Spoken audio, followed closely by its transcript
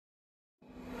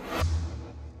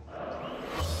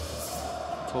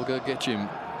Tolga Geçim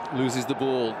loses the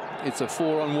ball. It's a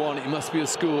 4-on-1. It must be a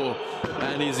score.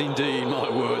 And is indeed, my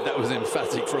word, that was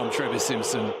emphatic from Trevis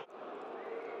Simpson.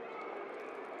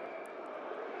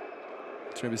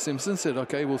 Trevis Simpson said,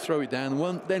 OK, we'll throw it down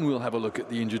one, then we'll have a look at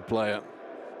the injured player.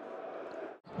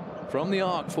 From the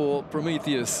arc for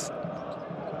Promitheas.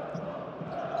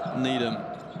 Needham.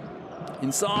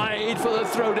 Inside for the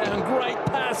throwdown. Great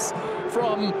pass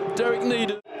from Derek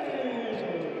Needham.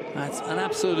 That's an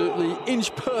absolutely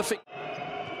inch-perfect.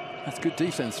 That's good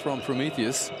defense from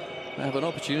Promitheas. They have an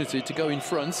opportunity to go in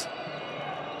front,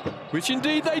 which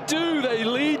indeed they do. They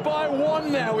lead by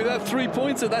 1 now with that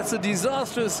three-pointer. That's a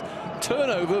disastrous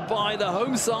turnover by the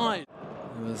home side.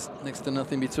 There was next to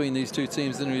nothing between these two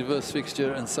teams in the reverse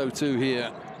fixture, and so too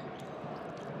here.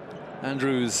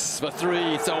 Andrews for 3.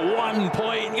 It's a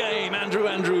 1-point game. Andrew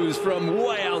Andrews from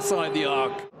way outside the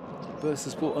arc.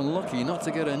 Bursaspor unlucky not to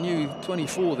get a new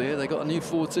 24 there. They got a new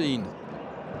 14.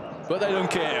 But they don't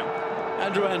care.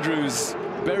 Andrew Andrews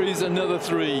buries another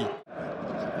 3.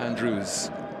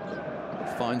 Andrews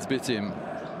finds Bitim.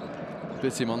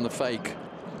 Bitim on the fake,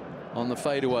 on the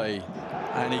fadeaway,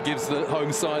 and he gives the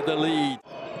home side the lead.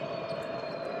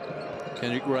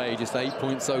 Kendrick Ray, just 8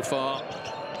 points so far.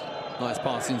 Nice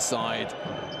pass inside.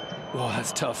 Oh,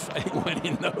 that's tough. It went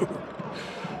in though.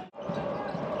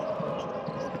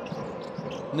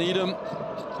 Needham,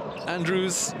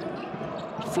 Andrews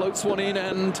floats one in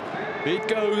and it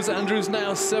goes. Andrews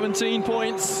now 17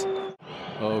 points.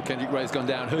 Oh, Kendrick Ray's gone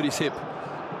down, hurt his hip.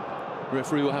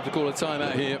 Referee will have to call a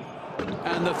timeout here.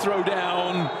 And the throw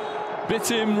down.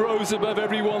 Bitim rose above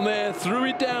everyone there, threw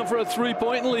it down for a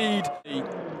 3-point lead.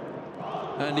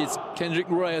 And it's Kendrick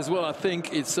Ray as well, I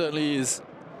think it certainly is.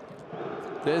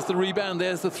 There's the rebound,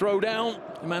 there's the throw down.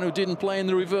 The man who didn't play in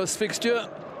the reverse fixture.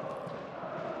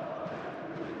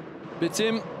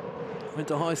 Bitim went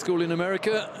to high school in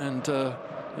America, and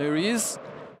there he is.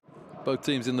 Both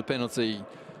teams in the penalty.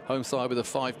 Home side with a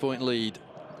 5-point lead.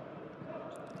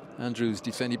 Andrews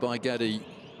defended by Gaddy.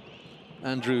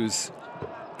 Andrews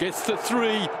gets the 3,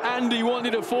 and he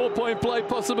wanted a 4-point play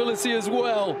possibility as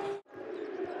well.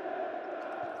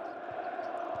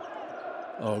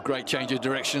 Oh, great change of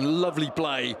direction. Lovely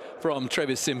play from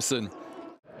Trevis Simpson.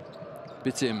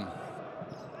 Bitim.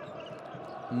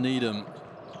 Needham.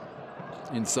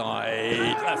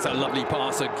 Inside. That's a lovely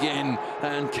pass again.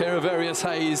 And Kevarrius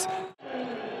Hayes.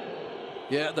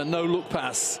 Yeah, the no-look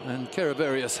pass. And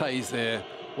Kevarrius Hayes there.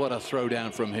 What a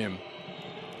throwdown from him.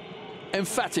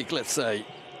 Emphatic, let's say.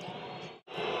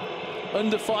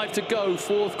 Under 5 to go,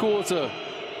 4th quarter.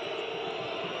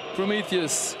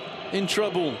 Promitheas in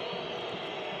trouble.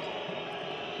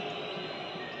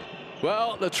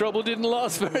 Well, the trouble didn't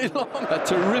last very long. A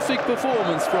terrific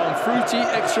performance from Frutti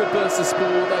Extra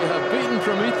Bursaspor. They have beaten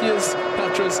Promitheas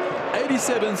Patras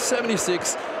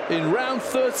 87-76 in round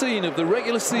 13 of the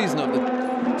regular season of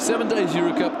the 7 days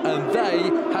EuroCup, and they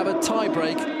have a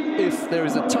tie-break if there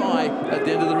is a tie at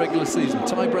the end of the regular season.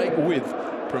 Tie-break with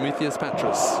Promitheas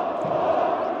Patras.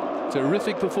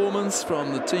 Terrific performance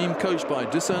from the team coached by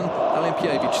Dusan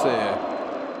Alimpievich there.